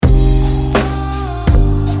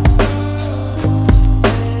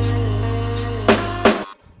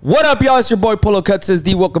What up, y'all? It's your boy Polo Cut Says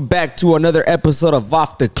D. Welcome back to another episode of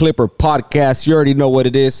Off the Clipper podcast. You already know what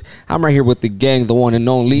it is. I'm right here with the gang, the one and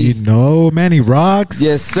only. You know, Manny rocks.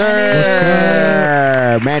 Yes,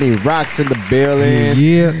 sir. Manny rocks in the building.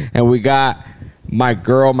 Yeah. And we got my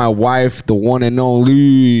girl, my wife, the one and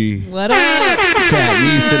only. What up? Cat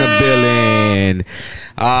Niece in the building.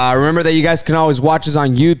 Remember that you guys can always watch us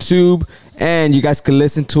on YouTube, and you guys can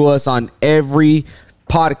listen to us on every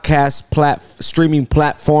podcast streaming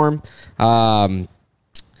platform. And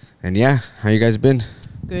yeah, how you guys been?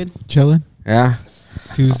 Good. Chilling. Yeah,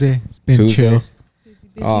 Tuesday. It's been Tuesday. chill. Busy.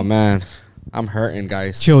 Oh man, I'm hurting,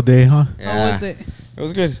 guys. Chill day, huh? Yeah. How was it? It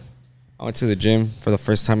was good. I went to the gym for the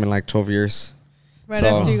first time in like 12 years. Right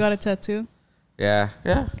So- after you got a tattoo? Yeah.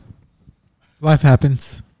 Life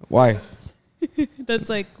happens. Why? That's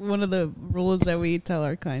like one of the rules that we tell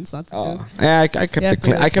our clients not to do. Yeah, I kept You have it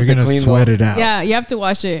clean. to- I kept You're it gonna clean sweat though. it out. Yeah, you have to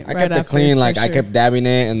wash it I right kept it after. clean. for Like I sure. kept dabbing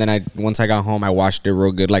it, and then once I got home, I washed it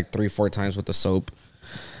real good, like 3-4 times with the soap.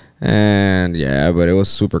 And yeah, but it was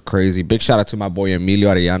super crazy. Big shout out to my boy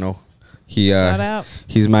Emilio Arellano. Shout out.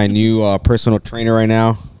 He's my new personal trainer right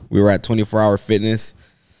now. We were at 24 Hour Fitness.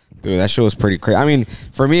 Dude, that shit was pretty crazy. I mean,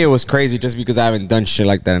 for me, it was crazy just because I haven't done shit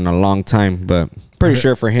like that in a long time. But pretty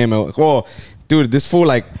sure for him, well, dude, this fool,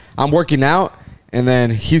 like, I'm working out, and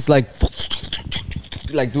then he's like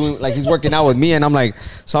doing, like, he's working out with me, and I'm like,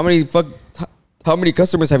 so how many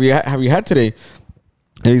customers have you had today?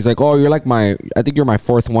 And he's like, oh, I think you're my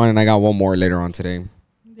fourth one, and I got one more later on today.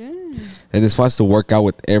 Yeah. And this was to work out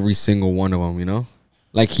with every single one of them, you know?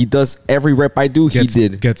 Like, he does every rep I do, Gets, he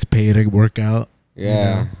did. Gets paid to work out.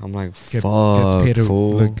 Yeah. I'm like, Gets fuck, paid to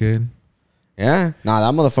fool. look good. Yeah? Nah,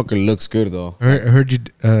 that motherfucker looks good, though. I heard you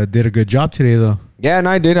did a good job today, though. Yeah, and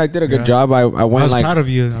I did a good Yeah. job. I I went was like... proud of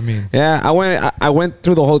you. I mean, Yeah, I went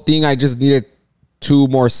through the whole thing. I just needed two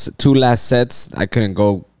last sets. I couldn't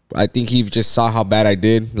go. I think he just saw how bad I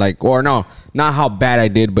did. Like, or no, not how bad I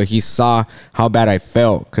did, but he saw how bad I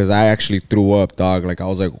felt because I actually threw up, dog. Like, I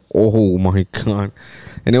was like, oh my God.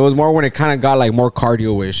 And it was more when it kind of got like more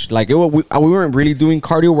cardio-ish. Like, we weren't really doing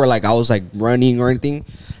cardio where like I was like running or anything.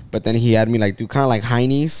 But then he had me like do kind of like high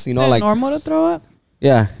knees, you know, Is it like... normal to throw up?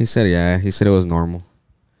 Yeah, he said it was normal.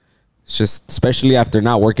 It's just, especially after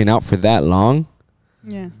not working out for that long.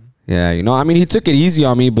 Yeah. Yeah, you know, I mean, he took it easy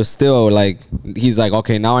on me, but still, like, he's like,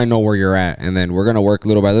 okay, now I know where you're at, and then we're gonna work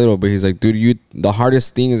little by little. But he's like, dude, the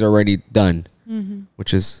hardest thing is already done,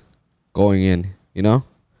 which is going in, you know.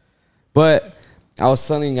 But I was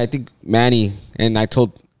telling, I think Manny, and I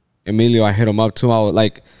told Emilio, I hit him up too. I was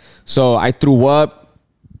like, so I threw up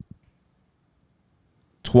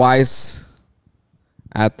twice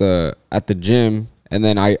at the gym, and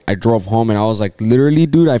then I drove home, and I was like, literally,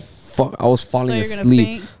 dude, I was falling you're gonna asleep.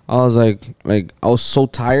 faint? I was like I was so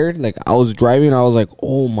tired. Like, I was driving, I was like,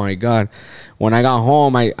 oh my God. When I got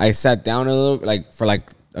home, I sat down a little, like, for like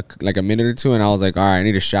a minute or two, and I was like, all right, I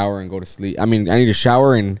need to shower and go to sleep. I mean, I need to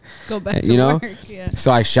shower and Go back to you know. work. Yeah.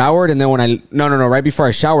 So I showered, and then when no, right before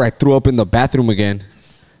I showered, I threw up in the bathroom again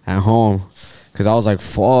at home because I was like,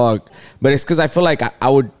 fuck. But it's because I feel like I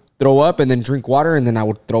would throw up and then drink water, and then I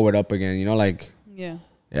would throw it up again. You know, like, Yeah.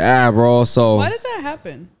 yeah, bro. So Why does that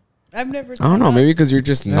happen? I've never... I don't know. Maybe because you're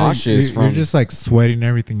just yeah, nauseous you're just like sweating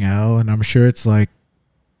everything out, and I'm sure it's like,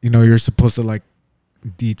 you know, you're supposed to like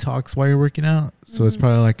detox while you're working out, so it's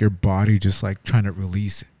probably like your body just like trying to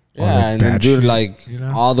release all yeah, the and then bad dude, shit, like, you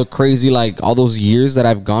know? all the crazy, like, all those years that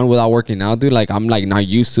I've gone without working out, dude, like, I'm like not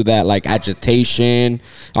used to that, like, agitation.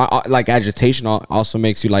 Like, agitation also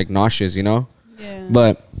makes you like nauseous, you know. Yeah.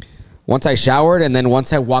 But once I showered, and then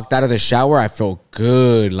once I walked out of the shower, I felt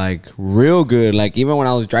good, like, real good. Like, even when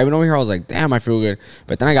I was driving over here, I was like, damn, I feel good.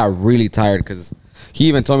 But then I got really tired because he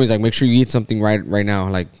even told me, he's like, make sure you eat something right now,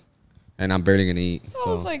 like, and I'm barely gonna eat. That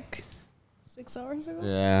was like 6 hours ago.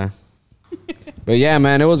 Yeah. But yeah,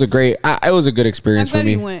 man, it was a good I'm experience for glad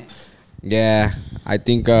me. you went. Yeah, I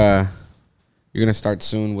think you're gonna start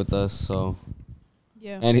soon with us. So,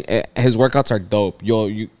 Yeah. and his workouts are dope.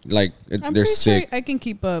 I'm They're pretty sick. sure I can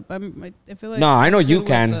keep up. I feel like... No, I know I'm you good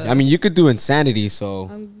can. with I mean, you could do Insanity. So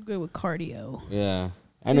I'm good with cardio. yeah,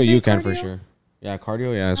 I know Is you it can for cardio? sure. Yeah,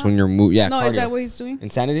 cardio. Yeah, it's when you're Yeah, No, cardio. is that what he's doing?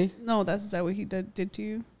 Insanity? No, is that what he did to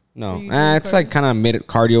you? No, Are you doing it's cardio? like kind of mid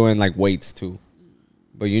cardio and like weights too.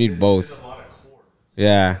 But you need both.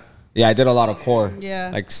 Yeah, I did a lot of core.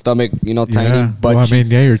 Yeah. like stomach, you know, tiny Yeah, butt. well, I mean,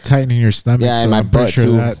 cheeks. yeah, you're tightening your stomach. Yeah, so and my I'm pretty butt, sure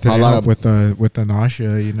too. that A didn't lot help with the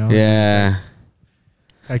nausea, you know. Yeah.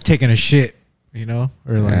 Like taking a shit, you know,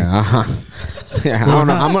 or like. Yeah, yeah, I Well, don't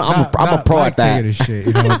know. not- I'm a not pro like at that. taking a shit,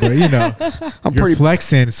 you know, but you know, I'm you're pretty.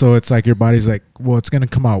 flexing, so it's like your body's like, well, it's gonna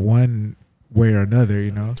come out one way or another,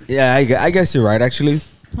 you know. Yeah, I guess you're right. Actually,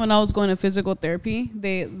 when I was going to physical therapy,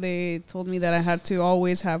 they told me that I had to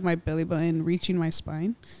always have my belly button reaching my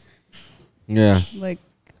spine. Yeah. Like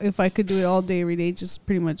if I could do it all day, every day, just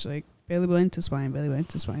pretty much like belly button to spine, belly button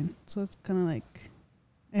to spine. So it's kind of like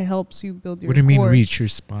it helps you build your. What do you mean core. reach your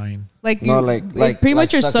spine? Like No, you, like pretty like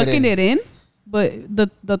much you're suck it sucking in. it in, but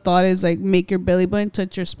the thought is like make your belly button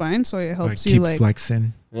touch your spine, so it Like helps keep you like.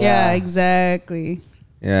 flexing. Yeah, exactly.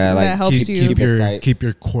 Yeah, That like helps keep, you. keep it your tight. keep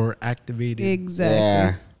your core activated. Exactly.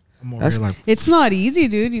 Yeah. I'm over That's- here like It's not easy,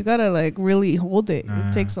 dude. You gotta like really hold it. Nah.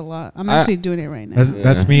 It takes a lot. I'm I- actually doing it right now.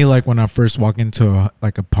 that's Yeah. me. Like when I first walk into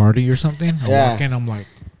like a party or something. I Yeah. walk in, I'm like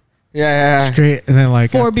Yeah. straight, and then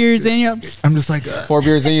like 4 beers in, you're I'm just like 4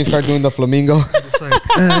 beers in, you start doing the flamingo. just like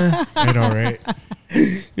I know, right?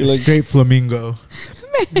 You're like, Straight flamingo.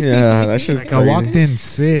 yeah, that's just Like I walked in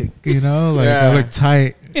sick, you know, like Yeah. I look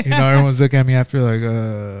tight. You know, everyone's looking at me after like,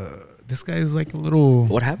 this guy is like a little.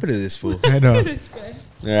 What happened to this fool? I know.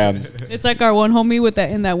 Yeah. It's like our one homie with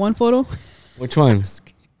that in that one photo. Which one?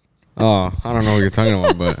 Oh, I don't know what you're talking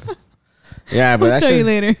about, but yeah, but I'll that's tell you just,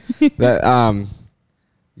 later. that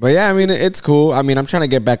but yeah, I mean it's cool. I mean I'm trying to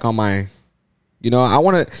get back on my, you know, I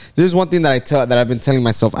want to. There's one thing that I've been telling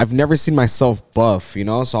myself. I've never seen myself buff, you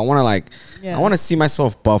know, so I want to like, Yeah. I want to see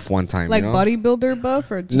myself buff one time. Like you know? bodybuilder buff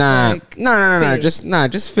or just Nah, like no, fit?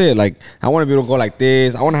 just fit. Like I want to be able to go like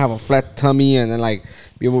this. I want to have a flat tummy and then like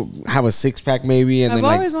be able to have a 6-pack maybe, and I've then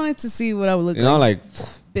like, always wanted to see what I would look you know, like. like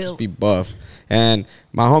just Built. be buff. And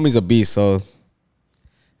my homie's a beast, so.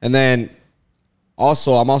 And then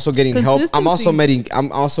also I'm also getting help. I'm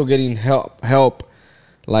also getting help.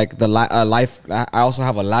 Like the life. I also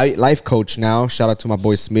have a life coach now. Shout out to my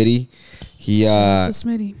boy Smitty. He Just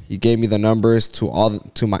Smitty. he gave me the numbers to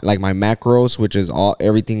my macros, which is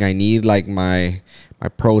everything I need, like my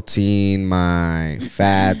protein, my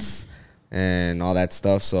fats, and all that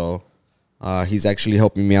stuff. So he's actually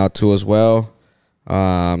helping me out too as well.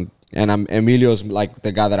 And Emilio's like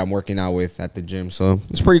the guy that I'm working out with at the gym, so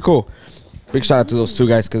it's pretty cool. Big shout out to those two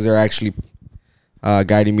guys because they're actually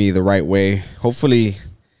guiding me the right way. Hopefully,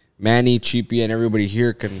 Manny, Cheapy, and everybody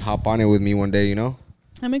here can hop on it with me one day. You know,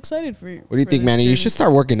 I'm excited for you. what do you think, Manny? You should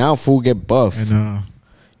start working out. Fool, get buff. And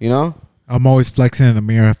You know, I'm always flexing in the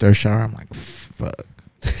mirror after a shower. I'm like, fuck.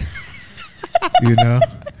 You know?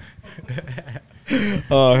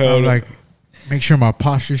 oh I'm like, make sure my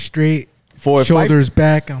posture's straight. for Shoulders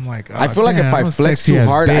back. I'm like, I feel like if I flex too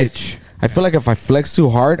hard, I feel like if I flex too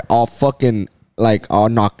hard, I'll fucking like I'll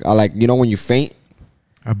like, you know, when you faint.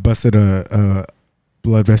 I busted a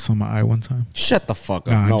blood vessel in my eye one time. Shut the fuck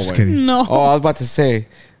up. Nah, I'm No just way. kidding. No. Oh, I was about to say.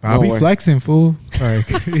 I'll no be way. flexing, fool. Like,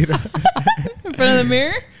 you know, In front of the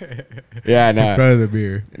mirror? Yeah, in nah. front of the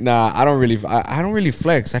mirror. Nah, I don't really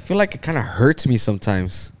flex. I feel like it kind of hurts me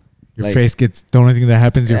sometimes. Your Like- face gets, the only thing that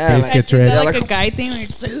happens, your Yeah, face like- gets Is red. that Yeah, like like- a guy thing where you're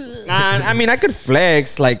just like, Nah, I mean, I could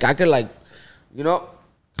flex. Like, I could like, you know,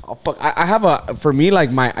 oh fuck. I have a, for me, like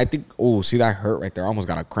I think, oh, see that hurt right there. I almost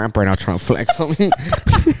got a cramp right now trying to flex on me.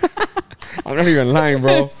 I'm not even lying,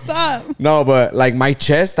 bro. stop. No, but like my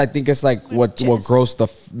chest, I think it's like what chest. grows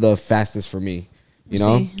the fastest for me. You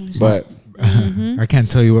know, See, let me see. but I can't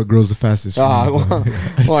tell you what grows the fastest. For me,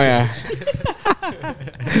 but- oh yeah.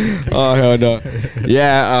 Oh hell no.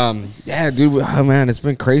 Yeah, yeah, dude. Oh man, it's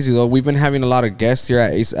been crazy though. We've been having a lot of guests here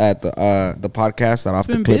at the podcast at Off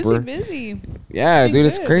It's the been Clipper. busy. Yeah, It's been dude,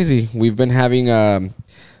 it's good. crazy. We've been having a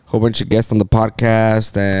whole bunch of guests on the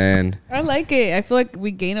podcast, and I like it. I feel like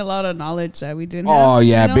we gain a lot of knowledge that we didn't oh have.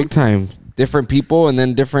 yeah, you know? big time. Different people, and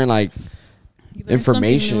then different like You learn something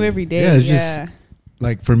information. new every day. Yeah, it's Yeah. just-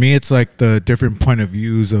 like for me, it's like the different point of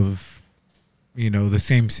views of, you know, the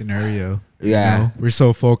same scenario. you Yeah. know? We're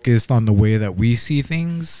so focused on the way that we see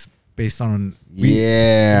things based on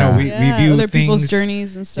yeah. you know, we Yeah, view other people's things-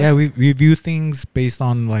 journeys and stuff. yeah, we view things based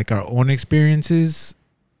on like our own experiences,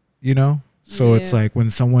 you know. So it's Yeah. like when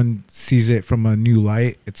someone sees it from a new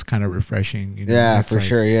light, it's kind of refreshing. You know? yeah, It's for like-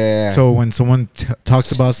 sure. Yeah. So when someone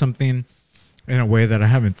talks about something in a way that I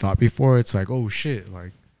haven't thought before, it's like, oh shit,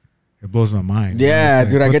 like it blows my mind. you know? yeah, It's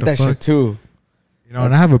like, dude, I what get the that fuck? shit too. You know,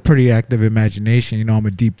 and I have a pretty active imagination. You know, I'm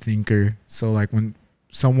a deep thinker. So like when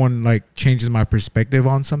someone like changes my perspective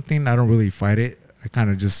on something, I don't really fight it. I kind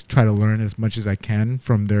of just try to learn as much as I can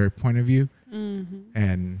from their point of view. Mm-hmm.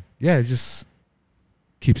 And yeah, it just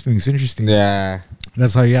keeps things interesting. Yeah.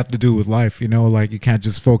 That's how you have to do with life. You know, like you can't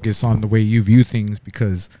just focus on the way you view things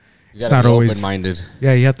because You It's gotta not be always- open-minded.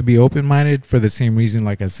 yeah, you have to be open-minded for the same reason.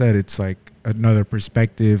 Like I said, it's like another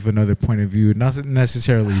perspective, another point of view, not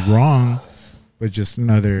necessarily wrong, but just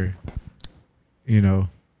another, you know,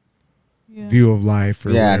 Yeah. view of life.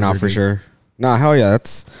 Or Yeah, whatever no, it for is. sure. No, hell yeah.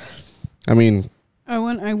 That's, I mean, I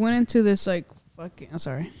went into this like fucking. I'm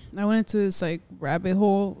sorry. I went into this like rabbit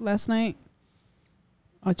hole last night.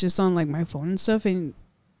 Just on like my phone and stuff, and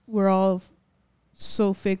we're all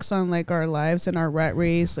so fixed on like our lives and our rat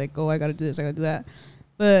race. Like, oh, I gotta do this, I gotta do that.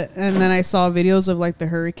 And then I saw videos of like the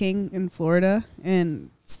hurricane in Florida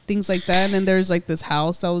and things like that. And then there's like this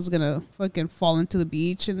house that was gonna fucking fall into the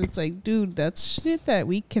beach, and it's like, dude, that's shit that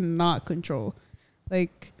we cannot control.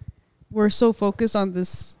 Like, we're so focused on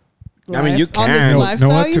this. I mean, you on this can. No, lifestyle,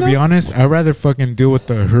 know what? To be honest, I'd rather fucking deal with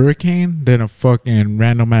the hurricane than a fucking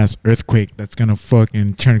random ass earthquake that's gonna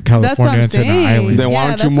fucking turn California into an saying. island. Then why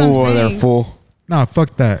Yeah, don't you that's what move I'm over there, saying. fool? Nah,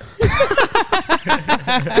 fuck that.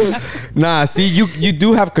 Nah, see, you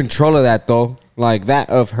do have control of that though. Like that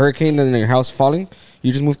of hurricane and your house falling,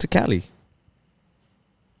 you just move to Cali.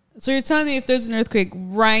 So you're telling me if there's an earthquake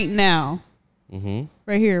right now,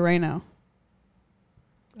 right here, right now,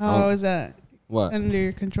 how is that What? under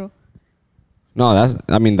your control? No,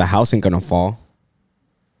 I mean, the house ain't gonna fall.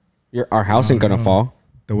 Our house ain't gonna fall.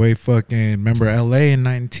 The way fucking remember LA in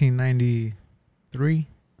 1993.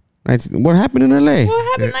 What happened in LA? What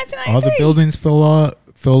happened in All the 1993? buildings fell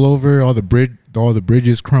over. All the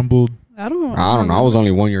bridges crumbled. I don't know. I don't know. I was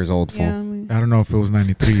only 1 year old, fool. Yeah, I mean, I don't know if it was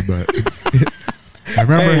 93, but I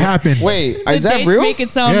remember it happened. Wait, the is that dates real? make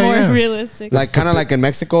it sound Yeah, more yeah. realistic. Like kind of like in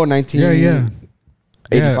Mexico, 1985. Yeah.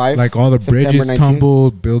 Yeah, like all the September bridges 19th?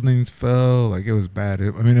 tumbled, buildings fell. Like it was bad.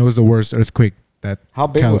 I mean, it was the worst earthquake that How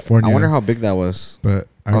big? California. I wonder how big that was. But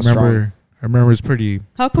I how remember. I remember it's pretty.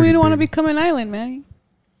 How come you pretty don't want to big. become an island, man?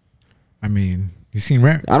 I mean, you seen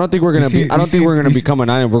Rent? I don't think we're gonna You be. see- I don't you think see- we're gonna you see- become an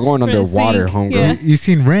island. We're going We're gonna underwater, sink, homegirl. yeah. You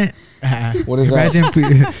seen Rent? What is that?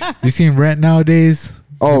 Imagine you seen Rent nowadays?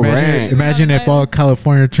 Oh, imagine, Rent. Imagine if all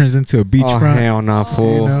California turns into a Oh beachfront. hell no,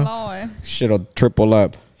 fool! You know? Lord. Shit'll triple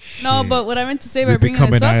up. No, but what I meant to say We by bringing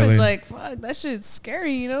become this an up is island. like, fuck, that shit's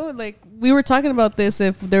scary, you know? Like, we were talking about this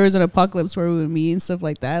if there was an apocalypse where we would meet and stuff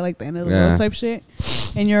like that, like the end of the Yeah. world type shit.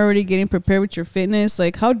 And you're already getting prepared with your fitness.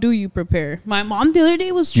 Like, how do you prepare? My mom the other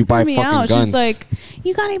day was You buy tripping me fucking out. guns. She's like,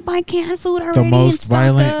 you gotta buy canned food already. The most and stock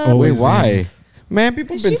violent up. always Wait, why? wins. Man,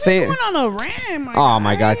 people She been been saying. going on a rant. Oh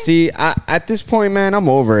my god! See, at this point, man, I'm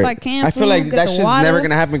over it. Like canned I feel food, like get that the shit's never waters.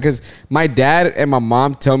 gonna happen because my dad and my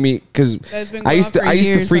mom tell me because That's been I going used on to for I used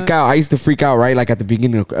to years, freak huh? out. I used to freak out right like at the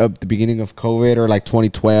beginning of COVID or like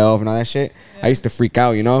 2012 and all that shit. I used to freak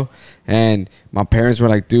out, you know. And my parents were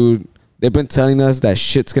like, dude. They've been telling us that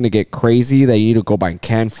shit's gonna get crazy. That you need to go buy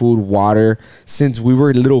canned food, water, since we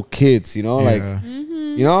were little kids. You know, like Yeah.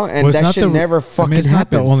 you know, and Well, it's that not shit never fucking it's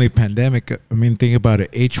happens. not the only pandemic. I mean, think about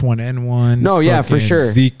it. H1N1. No, yeah, for fucking sure.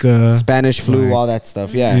 Zika. Spanish flu, like, all that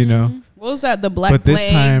stuff. Yeah, You know. What was that? The Black But this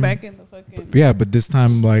Plague time- back in the fucking. Yeah, but this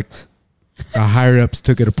time, like, the higher ups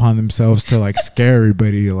took it upon themselves to like scare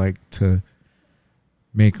everybody, like to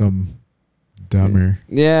make them dumber.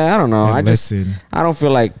 yeah. I don't know. and I just listen. I don't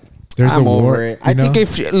feel like There's I'm a war. over it. you I think know?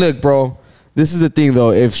 if look, bro, this is the thing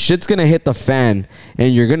though. If shit's gonna hit the fan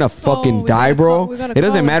and you're gonna fucking we die, gotta bro, call- we gotta it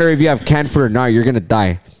doesn't call- matter if you have canned food or not. You're gonna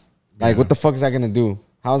die. Like, Yeah. what the fuck is that gonna do?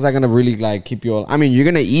 How is that gonna really like keep you? I mean, you're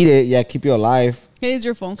gonna eat it, yeah, keep you alive. Hey, is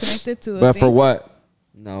your phone connected to the But thing? for what?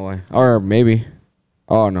 No way. Or maybe.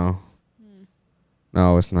 Oh no.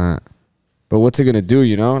 No, it's not. But what's it gonna do?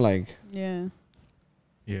 You know, like Yeah.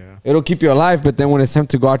 Yeah, it'll keep you alive. But then when it's time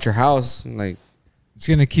to go out your house, like it's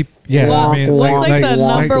gonna keep. Yeah, Well, I mean, what's like the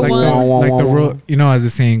number like, one- like the real, you know, as the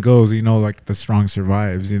saying goes, you know, like the strong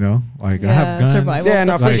survives. You know, like I Yeah, have guns. survival. Yeah,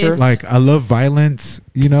 no, for Like, sure. like I love violence.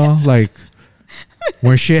 You know, like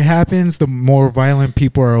when shit happens, the more violent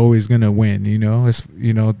people are always gonna win. You know, it's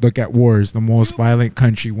look at wars. The most violent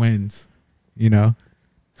country wins. You know,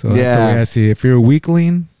 so that's the Yeah. way I see it. If you're a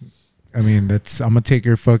weakling, I mean, I'm gonna take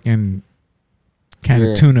your fucking can Yeah.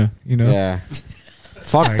 of tuna. You know, yeah.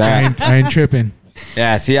 Fuck like, that. I ain't tripping.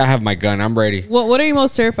 Yeah, see, I have my gun. I'm ready. What are you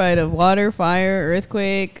most terrified of? Water, fire,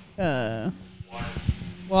 earthquake,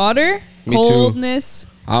 water, Me too. coldness,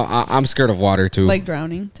 I'm scared of water too. like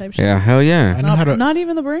drowning type shit. yeah, hell yeah. I know how to. Not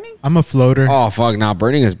even the burning I'm a floater. Oh fuck, nah,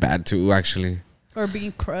 burning is bad too. Actually, or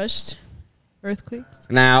being crushed. Earthquakes.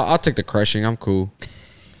 nah, I'll take the crushing. I'm cool.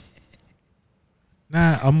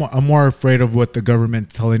 Nah, I'm more afraid of what the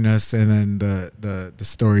government's telling us and then the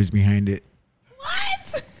stories behind it.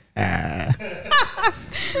 What?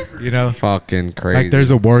 You know, Fucking crazy. like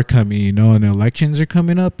there's a war coming, you know, and elections are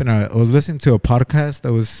coming up. And I was listening to a podcast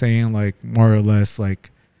that was saying like more or less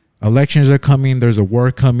like elections are coming. There's a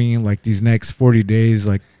war coming. Like these next 40 days,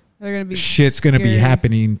 like They're gonna be shit's gonna be scary.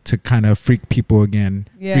 happening to kind of freak people again,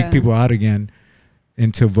 Yeah. freak people out again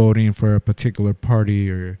into voting for a particular party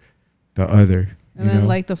or the other. And then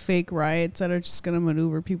like the fake riots that are just gonna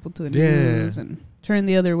maneuver people to the news and turn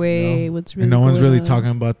the other way. What's really and no one's really on. talking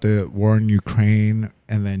about the war in Ukraine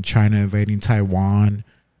and then China invading Taiwan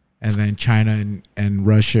and then China and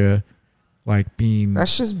Russia like being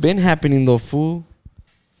That's just been happening though, fool,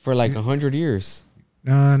 for like 100 years.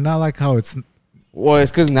 not like how it's Well,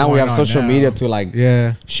 it's because now we going have on social now. media to like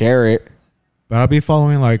yeah. share it. But I'll be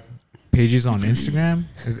following like pages on Instagram.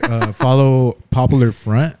 Follow Popular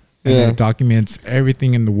Front. And it documents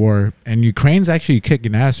everything in the war. And Ukraine's actually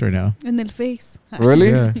kicking ass right now. In the face.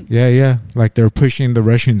 Really? Yeah. Like they're pushing the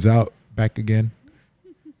Russians out back again.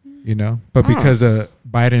 You know? But because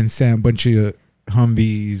Biden sent a bunch of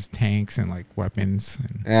Humvees, tanks, and like weapons.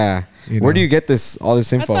 And, Yeah. you Where know. do you get all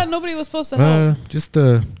this I info? thought nobody was supposed to help. Just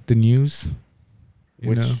the news.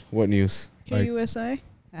 You know? What news? like- KUSI?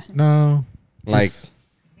 No. Like Just-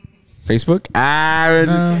 Facebook?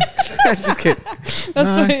 no, Just kidding. That's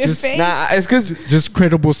Nah, what it just- face. Nah, it's because just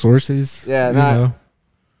credible sources. Yeah, you nah. know?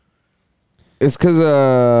 it's because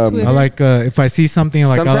Twitter. I like if I see something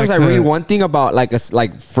like sometimes I I read one thing about like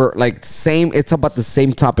same. It's about the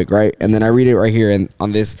same topic, right? And then I read it right here and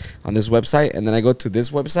on this website, and then I go to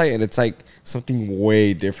this website, and it's like something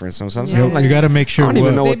way different. So sometimes Yeah. I'm like, you got to make sure I don't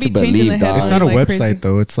even know They what be to changing believe, the dog. It's not a like website crazy.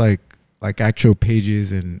 though. It's like actual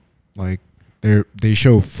pages and like they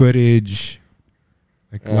show footage,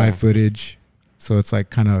 like Yeah. live footage. So it's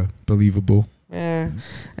like kind of believable. Yeah.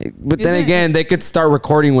 But then Isn't- again, they could start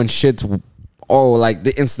recording when shit's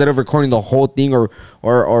instead of recording the whole thing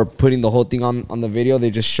or putting the whole thing on the video, they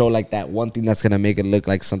just show like that one thing that's gonna make it look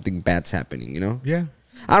like something bad's happening. You know? Yeah.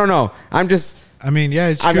 I don't know. I'm just It's I'm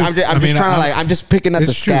true. just trying to like I'm just picking at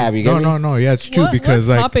it's the true. scab. You get me? No. Yeah, it's true What because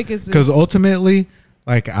topic is this? because ultimately,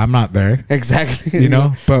 like I'm not there. Exactly. You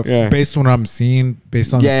know, but Yeah. based on what I'm seeing,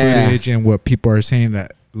 based on Yeah. the footage and what people are saying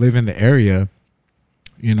that live in the area,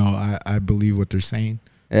 you know, I believe what they're saying.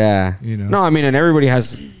 Yeah. You know. No, I mean, and everybody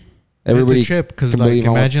It's a trip because can like believe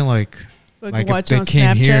on what- imagine like Fucking if watch they on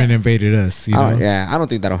came here Snapchat. and invaded us, you know. I don't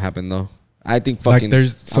think that'll happen though. I think Like, fucking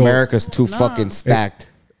there's- America's too Nah. fucking stacked.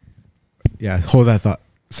 Yeah, hold that thought.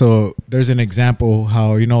 So there's an example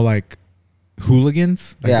how like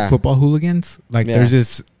hooligans, like Yeah. football hooligans. Like Yeah.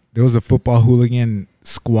 there was a football hooligan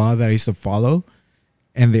squad that I used to follow,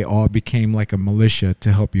 and they all became like a militia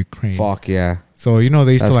to help Ukraine. Fuck yeah. So they used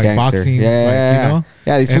That's to like gangster. boxing, Yeah, like, you know.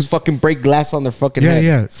 Yeah, these And- fools fucking break glass on their fucking Yeah, head.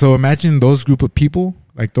 yeah. So imagine those group of people,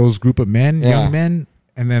 like those group of men, Yeah. young men,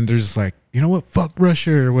 and then there's like, you know what, fuck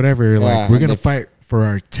Russia or whatever. Yeah, Like we're and gonna they- fight for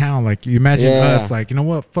our town. Like you imagine Yeah. us, like you know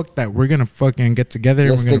what, fuck that. We're gonna fucking get together.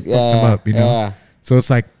 Let's and we're gonna stick- fuck them up. You know. Yeah. So it's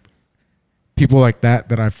like people like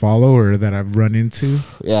that I follow or that I've run into,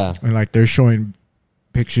 Yeah. and like they're showing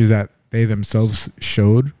pictures that they themselves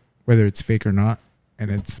showed, whether it's fake or not, and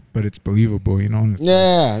it's believable. You know. And it's like,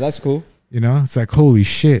 Yeah, that's cool. it's like holy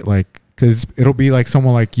shit, like because it'll be like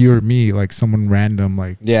someone like you or me, like someone random,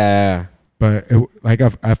 like. Yeah. But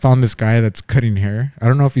I found this guy that's cutting hair. I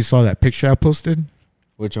don't know if you saw that picture I posted.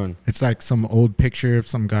 Which one? It's like some old picture of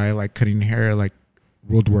some guy like cutting hair, like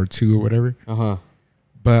World War II or whatever. Uh-huh.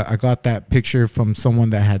 But I got that picture from someone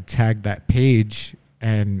that had tagged that page,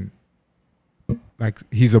 and like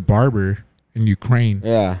he's a barber in Ukraine,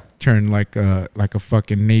 Yeah. turned like a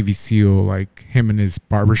fucking Navy SEAL. Like him and his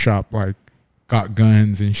barbershop like got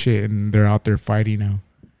guns and shit, and they're out there fighting now.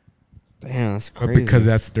 Damn, that's But crazy. because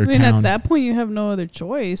that's their I mean, town. at that point, you have no other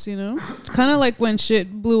choice, Kind of like when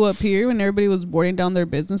shit blew up here, when everybody was boarding down their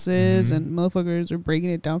businesses and motherfuckers were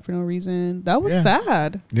breaking it down for no reason. That was Yeah.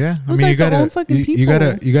 sad. Yeah, It was like their own fucking you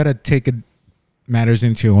gotta people. take matters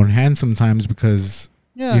into your own hands sometimes because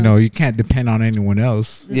Yeah. you can't depend on anyone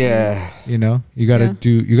else. yeah. You gotta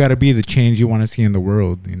Yeah. you gotta be the change you want to see in the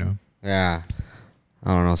world. Yeah.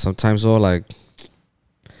 I don't know. Sometimes though, like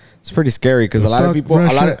it's pretty scary because a Well, lot of fuck people,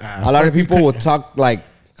 Russia. a lot of Fuck people will Ukraine. talk like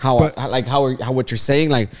how what you're saying,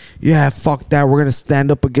 like, yeah, fuck that, we're gonna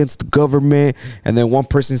stand up against the government, and then one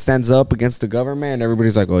person stands up against the government, and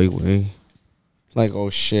everybody's like, oh, wait. Like, oh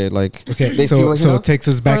shit, like, Okay, they see so what, it takes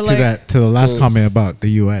us back Or to like- the last So- comment about the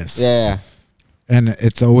U.S. yeah, And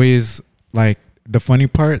it's always like the funny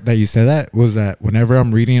part that you said that was that whenever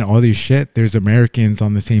I'm reading all these shit, there's Americans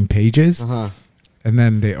on the same pages. uh-huh. And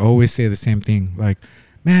then they always say the same thing. Like,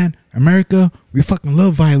 man, America, we fucking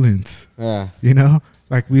love violence. Yeah,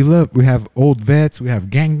 Like we have old vets, we have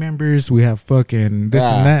gang members, we have fucking this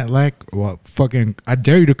Yeah. and that. Like, well, fucking, I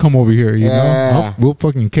dare you to come over here. Yeah. We'll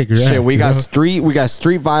fucking kick your ass. shit, we you got know?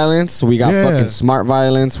 street violence, we got Yeah. fucking smart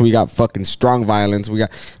violence, we got fucking strong violence, we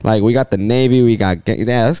got the Navy, we got,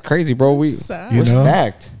 yeah, that's crazy, bro. We're Sad. You know?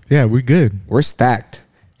 stacked. Yeah, we're good. We're stacked.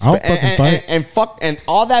 I'll fucking fight. And fuck and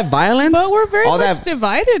all that violence. But we're very all much that,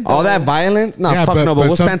 divided. all though. that violence. No, Yeah, fuck no. But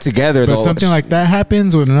we'll some- stand together but though. something like that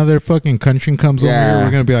happens when another fucking country comes over Yeah. here.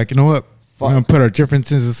 We're gonna be like, you know what? Fuck. We're gonna put our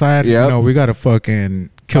differences aside. Yep. You know, we gotta fucking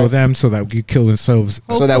kill them so that we kill themselves.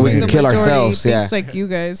 so that we Hopefully can the kill majority ourselves, yeah. thinks like you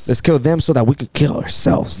guys. Let's kill them so that we can kill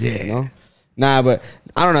ourselves. Yeah. You know? Nah, but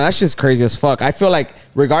I don't know. That's just crazy as fuck. I feel like,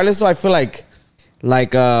 regardless, though, I feel like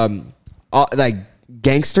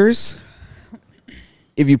gangsters.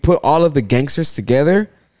 If you put all of the gangsters together,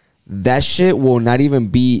 that shit will not even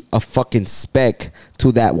be a fucking speck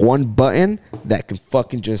to that one button that can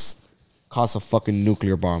fucking just cause a fucking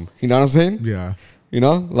nuclear bomb. You know what I'm saying? Yeah. You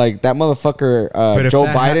know, like that motherfucker, But if Joe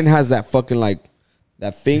that Biden has that fucking like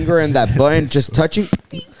that finger and that button just touching.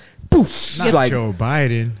 Poof, Not like Joe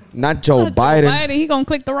Biden. not Joe Not Biden. He gonna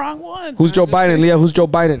click the wrong one. Who's Joe Biden, Leah? Who's Joe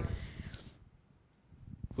Biden?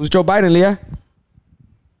 Who's Joe Biden, Leah?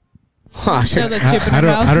 Huh, She has shit. a chip in I her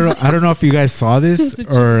don't, mouth. I don't know. I don't know if you guys saw this It's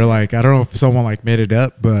a or like I don't know if someone like made it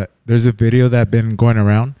up, but there's a video that been going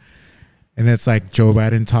around, and it's like Joe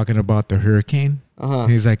Biden talking about the hurricane. Uh-huh.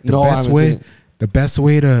 He's like No, I haven't seen it. the best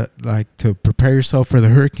way to prepare yourself for the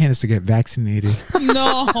hurricane is to get vaccinated.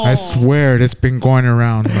 No. I swear it's been going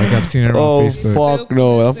around. Like I've seen it on Oh Facebook. fuck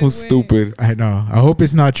no, that was stupid. I know. I hope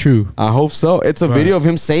it's not true. I hope so. It's a But- video of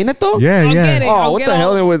him saying it though. Yeah, I'll yeah. get it. Oh, I'll what get the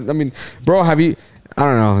hell? all- I mean, bro, have you? I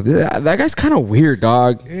don't know. That guy's kind of weird,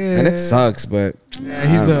 dog, and it Yeah. sucks. But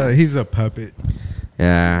Yeah, he's a puppet.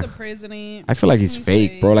 yeah, The president. I feel like he's He's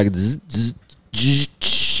fake, fake. bro. Like,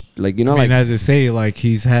 like you know, I mean, like as they say, like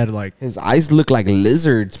he's had like his eyes look like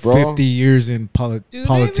lizards, bro. 50 years in Do they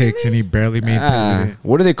politics, and really? he barely made Ah, president.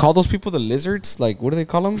 what do they call those people? The lizards? Like, what do they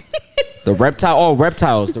call them? The reptile. Oh,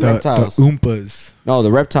 reptiles. The reptiles. The Oompas. No,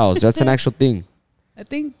 the reptiles. That's an actual thing. I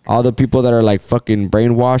think All the people that are like fucking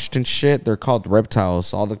brainwashed and shit, they're called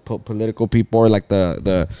reptiles. All the political people, or like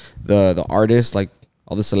the artists, like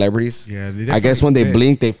all the celebrities. Yeah, they I guess when they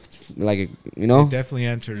definitely- blink, they like you know. Definitely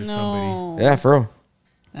answered somebody. no. Yeah, for real.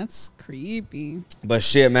 That's creepy. But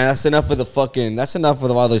shit, man, that's enough of the fucking. That's enough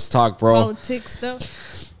of all this talk, bro. Politics stuff.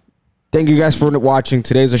 Thank you guys for watching.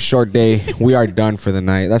 Today's a short day. We are done for the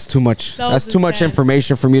night. That's too much. That That's was too much intense.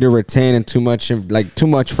 information for me to retain, and too much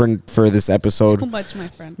for this episode. Too much, my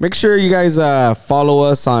friend. Make sure you guys follow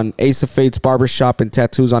us on Ace of Fates Barbershop and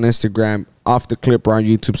Tattoos on Instagram, Off the Clip on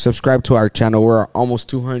YouTube. Subscribe to our channel. We're almost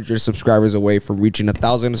 200 subscribers away from reaching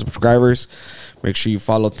 1,000 subscribers. Make sure you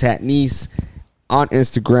follow Tatnese on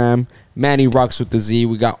Instagram. Manny Rocks with the Z.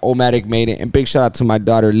 We got Omatic Made It. And big shout out to my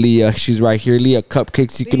daughter Leah. She's right here. Leah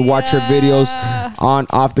Cupcakes. You can watch her videos on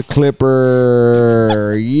Off the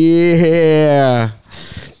Clipper. Yeah.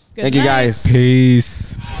 Good Thank you night. guys. Peace.